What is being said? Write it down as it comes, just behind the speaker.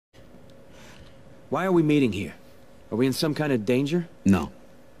Why are we meeting here? Are we in some kind of danger? No.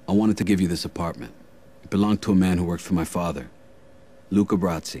 I wanted to give you this apartment. It belonged to a man who worked for my father, Luca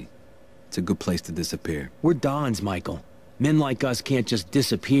Brazzi. It's a good place to disappear. We're Dons, Michael. Men like us can't just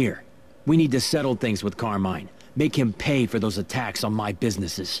disappear. We need to settle things with Carmine. Make him pay for those attacks on my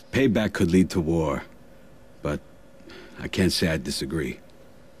businesses. Payback could lead to war, but I can't say I disagree.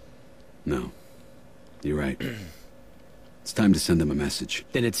 No. You're right. It's time to send him a message.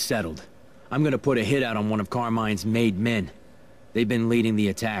 Then it's settled. I'm gonna put a hit out on one of Carmine's made men. They've been leading the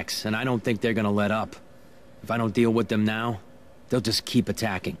attacks, and I don't think they're gonna let up. If I don't deal with them now, they'll just keep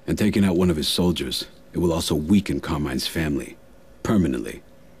attacking. And taking out one of his soldiers, it will also weaken Carmine's family. Permanently.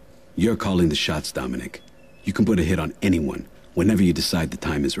 You're calling the shots, Dominic. You can put a hit on anyone, whenever you decide the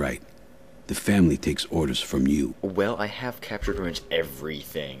time is right. The family takes orders from you. Well, I have captured pretty much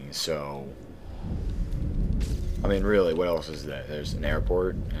everything, so... I mean, really, what else is there? There's an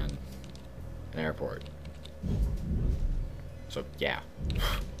airport, and an airport. So, yeah.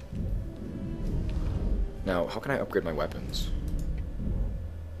 Now, how can I upgrade my weapons?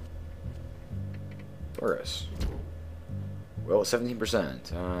 Taurus. Well, 17%.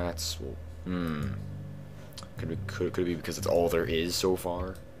 That's... Could it be because it's all there is so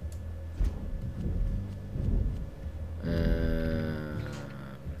far?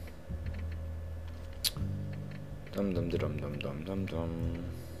 Dum dum dum dum dum dum dum.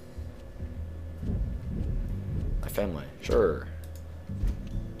 My family, sure.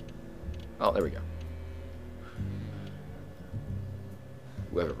 Oh, there we go.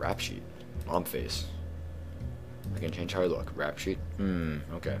 We have a rap sheet. Mom face. I can change how I look. Rap sheet?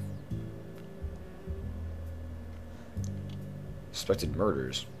 Okay. Suspected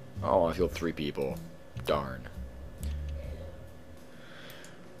murders. Oh, I killed 3 people. Darn.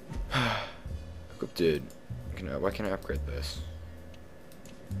 Dude, why can't I upgrade this?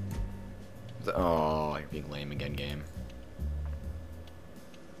 Oh, you're being lame again, game.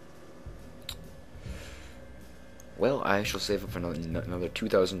 Well, I shall save up another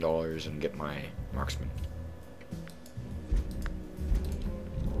 $2,000 and get my marksman.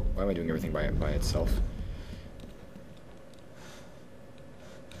 Why am I doing everything by itself?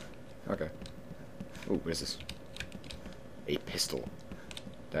 Okay. Ooh, what is this? A pistol.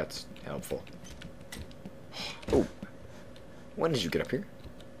 That's helpful. Oh. When did you get up here?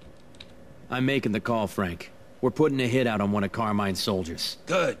 I'm making the call, Frank. We're putting a hit out on one of Carmine's soldiers.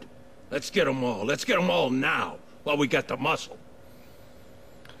 Good. Let's get them all. Let's get them all now, while we got the muscle.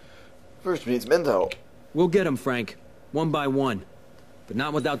 First we need some intel. We'll get them, Frank. One by one. But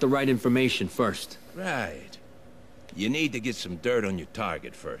not without the right information first. Right. You need to get some dirt on your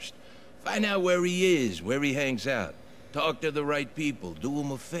target first. Find out where he is, where he hangs out. Talk to the right people. Do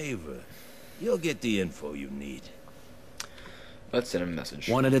him a favor. You'll get the info you need. Let's send him a message.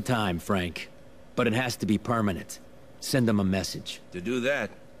 One at a time, Frank. But it has to be permanent. Send him a message. To do that,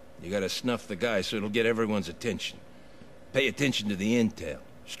 you gotta snuff the guy so it'll get everyone's attention. Pay attention to the intel.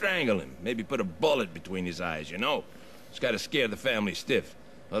 Strangle him. Maybe put a bullet between his eyes, you know? It's gotta scare the family stiff.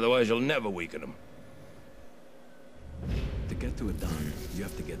 Otherwise, you'll never weaken him. To get to a Don, you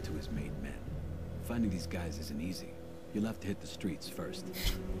have to get to his made men. Finding these guys isn't easy. You'll have to hit the streets first.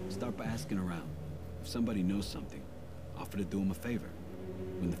 Start by asking around. If somebody knows something, offer to do them a favor.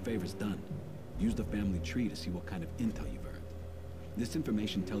 When the favor's done, use the family tree to see what kind of intel you've earned. This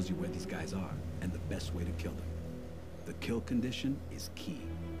information tells you where these guys are and the best way to kill them. The kill condition is key.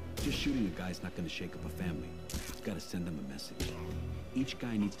 Just shooting a guy's not going to shake up a family. You've got to send them a message. Each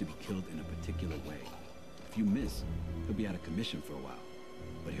guy needs to be killed in a particular way. If you miss, he'll be out of commission for a while,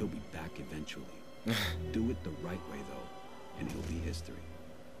 but he'll be back eventually. Do it the right way, though, and he'll be history.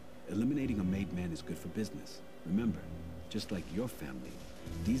 Eliminating a made man is good for business. Remember, just like your family,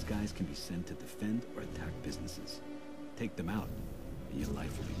 these guys can be sent to defend or attack businesses. Take them out, and your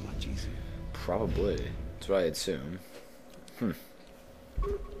life will be much easier. Probably. That's what I assume.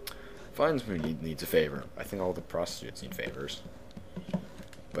 Finds me needs a favor. I think all the prostitutes need favors.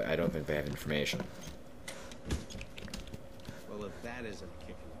 But I don't think they have information. Well, if that isn't a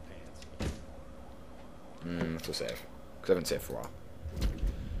kick in the pants. Let's go save. Because I haven't saved for a while.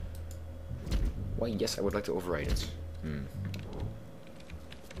 Why, yes, I would like to overwrite it.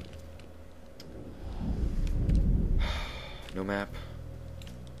 No map.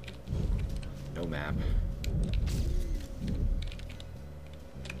 No map.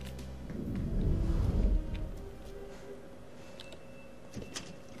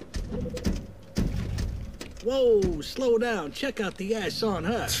 Whoa, slow down. Check out the ass on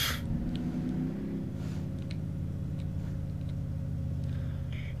her.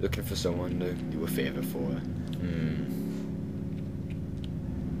 Looking for someone to do a favor for.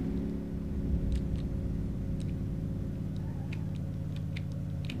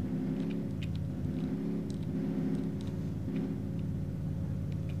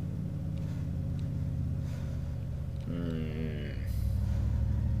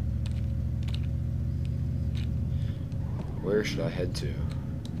 Where should I head to?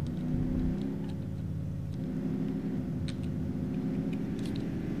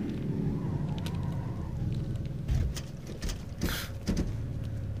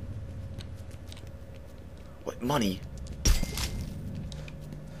 What money?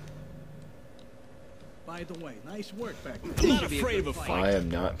 By the way, nice work back there. I'm not afraid of a fight. I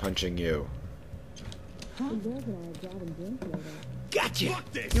am not punching you. Gotcha!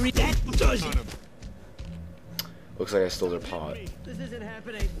 You read that? Does it? Looks like I stole their pot. This isn't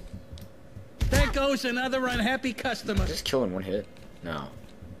happening. There goes another unhappy customer. Just kill in one hit? No.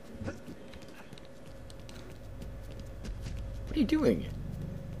 What are you doing?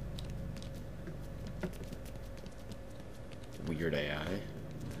 Weird AI.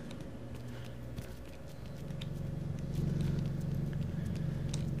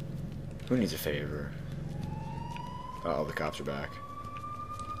 Who needs a favor? Uh-oh, the cops are back.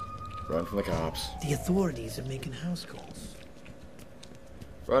 Run from the cops. The authorities are making house calls.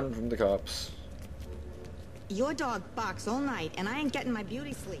 Run from the cops. Your dog barks all night, and I ain't getting my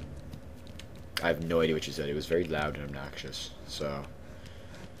beauty sleep. I have no idea what you said. It was very loud and obnoxious, so...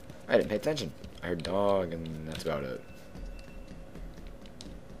 I didn't pay attention. I heard dog, and that's about it.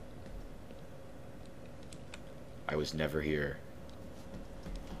 I was never here.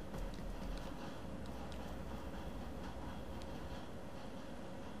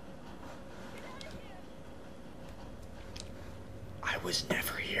 I was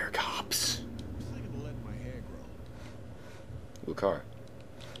never here, cops. Blue car.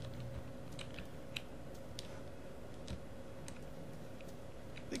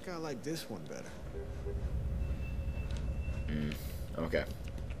 I think I like this one better. Okay.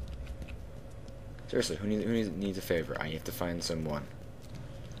 Seriously, who needs a favor? I have to find someone.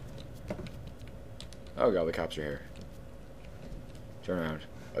 Oh god, the cops are here. Turn around.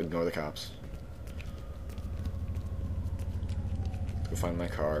 Ignore the cops. Go find my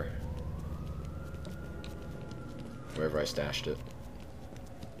car. Wherever I stashed it.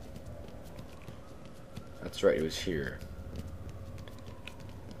 That's right, it was here.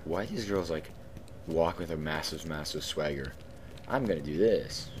 Why do these girls, like, walk with a massive, massive swagger? I'm gonna do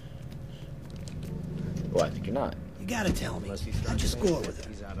this. Well, I think you're not. You gotta tell me. How'd you score with it?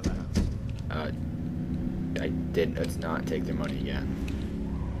 He's out of the house. I didn't. Let's not take their money again.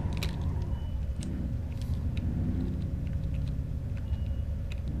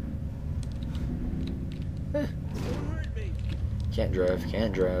 Can't drive,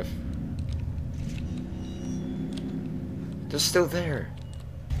 can't drive. They're still there.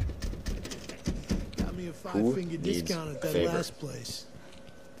 Got me a Who five-finger needs discount at a that favor? last place.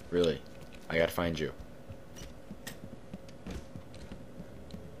 Really? I gotta find you.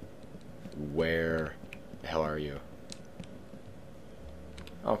 Where the hell are you?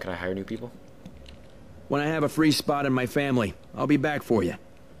 Oh, can I hire new people? When I have a free spot in my family, I'll be back for you.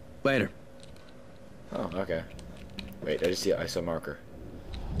 Later. Oh, okay. Wait, I saw a marker.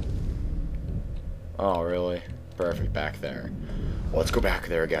 Oh, really? Perfect, back there. Let's go back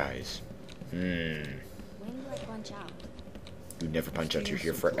there, guys. When do I punch out? You never punch out, you're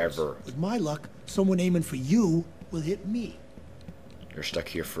here forever. With my luck, someone aiming for you will hit me. You're stuck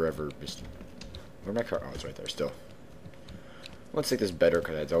here forever. Where'd my car? Oh, it's right there still. Let's take this better,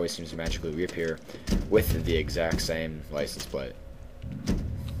 because it always seems to magically reappear with the exact same license plate.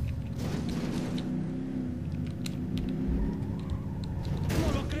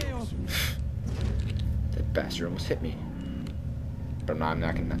 That bastard almost hit me. But I'm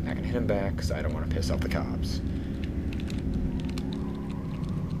not gonna hit him back, because I don't want to piss off the cops.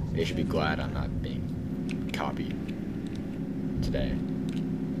 They should be glad I'm not being copied today.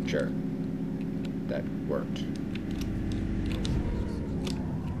 Sure. That worked.